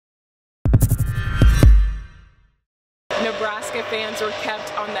Nebraska fans were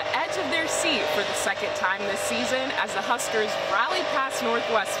kept on the edge of their seat for the second time this season as the Huskers rallied past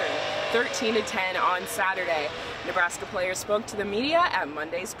Northwestern 13-10 on Saturday. Nebraska players spoke to the media at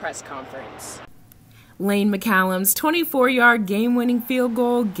Monday's press conference. Lane McCallum's 24-yard game-winning field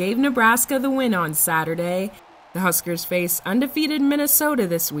goal gave Nebraska the win on Saturday. The Huskers face undefeated Minnesota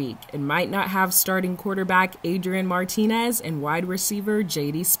this week and might not have starting quarterback Adrian Martinez and wide receiver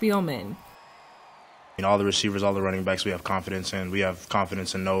J.D. Spielman. All the receivers, all the running backs we have confidence in. We have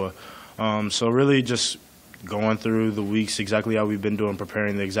confidence in Noah. So really just going through the weeks exactly how we've been doing,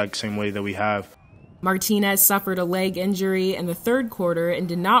 preparing the exact same way that we have. Martinez suffered a leg injury in the third quarter and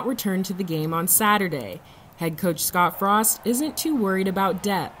did not return to the game on Saturday. Head coach Scott Frost isn't too worried about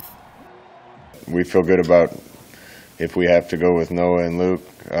depth. We feel good about if we have to go with Noah and Luke.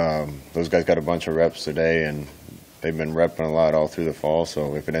 Those guys got a bunch of reps today, and they've been repping a lot all through the fall,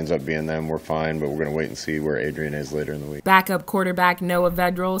 so if it ends up being them, we're fine, but we're going to wait and see where Adrian is later in the week. Backup quarterback Noah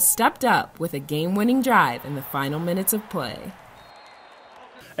Vedral stepped up with a game-winning drive in the final minutes of play.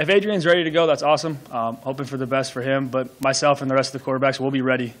 If Adrian's ready to go, that's awesome. Hoping for the best for him, but myself and the rest of the quarterbacks will be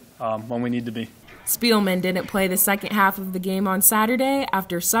ready when we need to be. Spielman didn't play the second half of the game on Saturday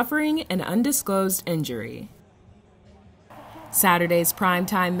after suffering an undisclosed injury. Saturday's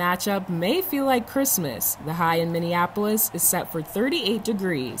primetime matchup may feel like Christmas. The high in Minneapolis is set for 38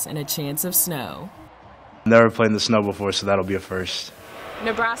 degrees and a chance of snow. Never played in the snow before, so that'll be a first.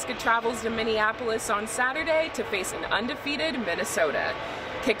 Nebraska travels to Minneapolis on Saturday to face an undefeated Minnesota.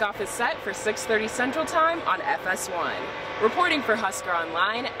 Kickoff is set for 6:30 Central Time on FS1. Reporting for Husker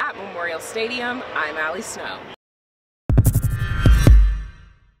Online at Memorial Stadium, I'm Allie Snow.